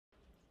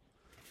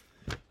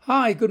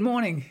Hi, good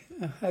morning.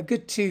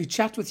 Good to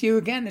chat with you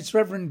again. It's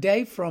Rev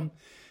Dave from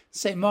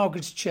St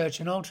Margarets Church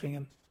in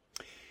Altrincham.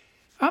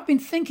 I've been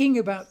thinking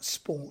about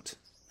sport,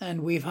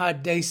 and we've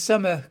had a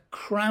summer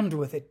crammed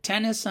with it.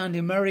 Tennis,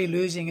 Andy Murray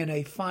losing in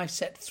a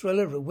 5-set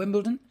thriller at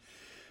Wimbledon.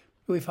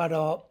 We've had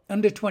our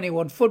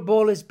under-21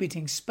 footballers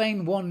beating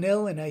Spain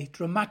 1-0 in a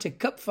dramatic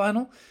cup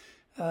final,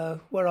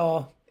 where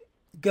our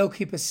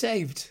goalkeeper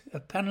saved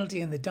a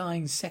penalty in the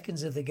dying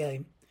seconds of the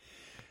game.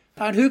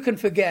 And who can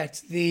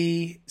forget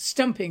the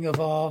stumping of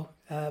our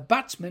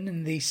batsman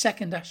in the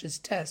second Ashes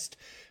test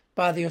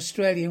by the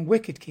Australian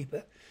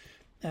wicketkeeper.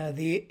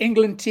 The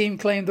England team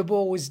claimed the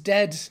ball was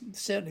dead.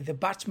 Certainly the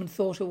batsman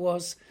thought it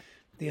was.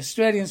 The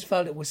Australians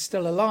felt it was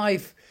still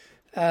alive.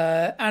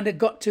 And it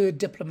got to a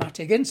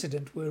diplomatic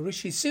incident with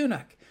Rishi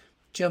Sunak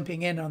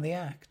jumping in on the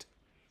act.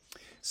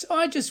 So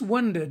I just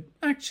wondered,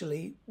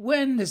 actually,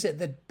 when is it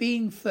that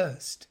being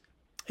first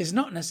is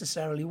not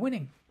necessarily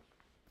winning?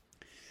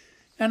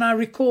 And I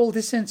recall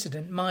this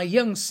incident. My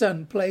young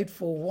son played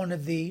for one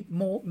of the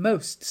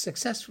most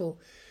successful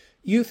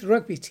youth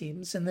rugby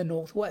teams in the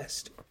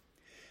Northwest.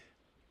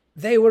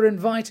 They were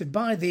invited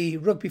by the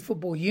Rugby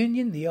Football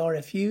Union, the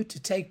RFU, to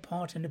take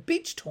part in a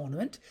beach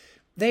tournament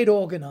they'd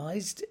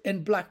organised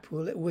in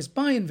Blackpool. It was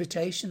by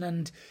invitation,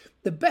 and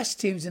the best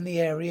teams in the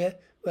area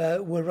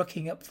were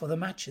rocking up for the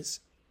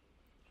matches.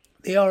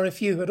 The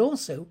RFU had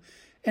also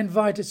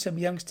invited some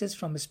youngsters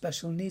from a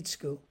special needs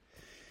school.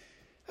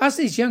 As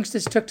these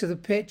youngsters took to the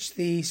pitch,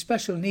 the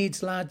special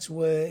needs lads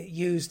were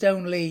used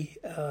only,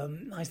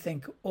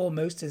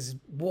 almost as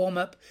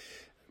warm-up.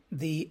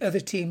 The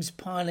other teams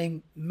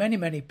piling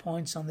many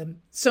points on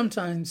them.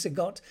 Sometimes it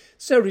got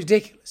so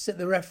ridiculous that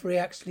the referee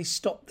actually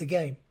stopped the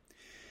game.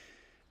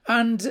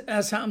 And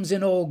as happens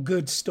in all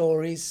good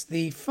stories,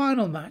 the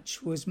final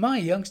match was my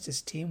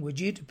youngsters' team were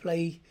due to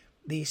play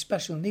the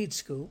special needs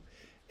school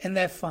in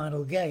their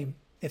final game.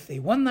 If they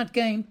won that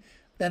game,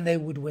 then they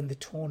would win the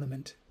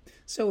tournament.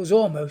 So it was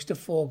almost a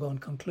foregone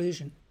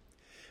conclusion.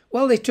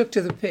 Well, they took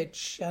to the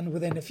pitch, and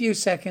within a few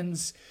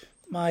seconds,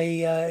 my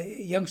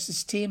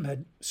youngsters' team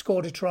had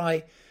scored a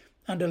try,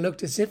 and it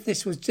looked as if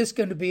this was just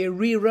going to be a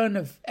rerun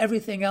of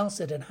everything else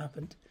that had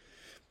happened.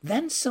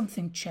 Then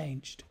something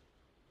changed.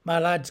 My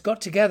lads got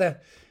together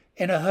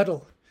in a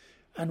huddle,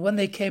 and when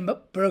they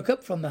broke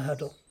up from the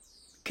huddle,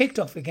 kicked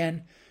off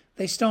again,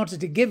 they started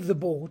to give the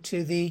ball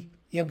to the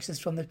youngsters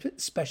from the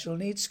special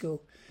needs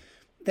school.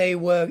 They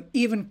were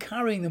even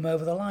carrying them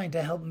over the line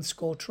to help them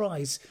score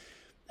tries.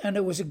 And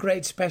it was a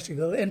great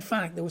spectacle. In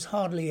fact, there was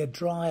hardly a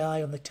dry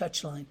eye on the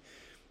touchline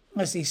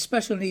as these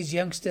special needs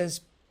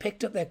youngsters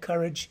picked up their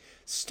courage,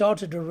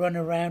 started to run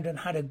around and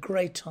had a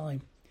great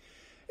time.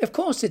 Of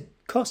course, it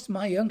cost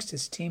my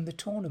youngsters' team the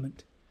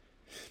tournament.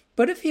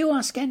 But if you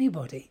ask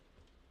anybody,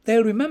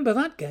 they'll remember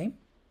that game.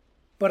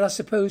 But I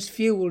suppose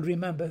few will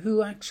remember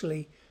who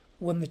actually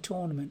won the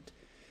tournament.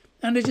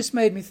 And it just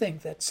made me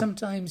think that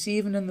sometimes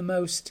even in the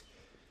most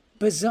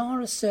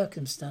bizarre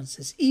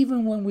circumstances,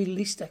 even when we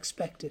least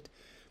expect it,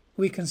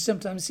 we can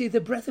sometimes see the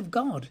breath of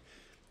God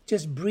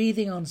just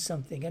breathing on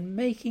something and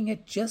making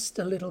it just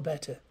a little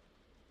better.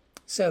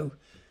 So,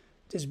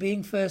 does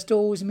being first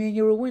always mean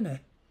you're a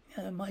winner?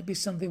 It might be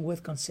something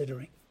worth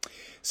considering.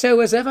 So,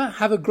 as ever,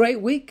 have a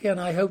great week, and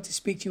I hope to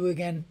speak to you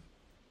again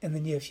in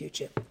the near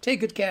future.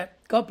 Take good care.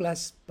 God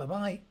bless.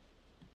 Bye-bye.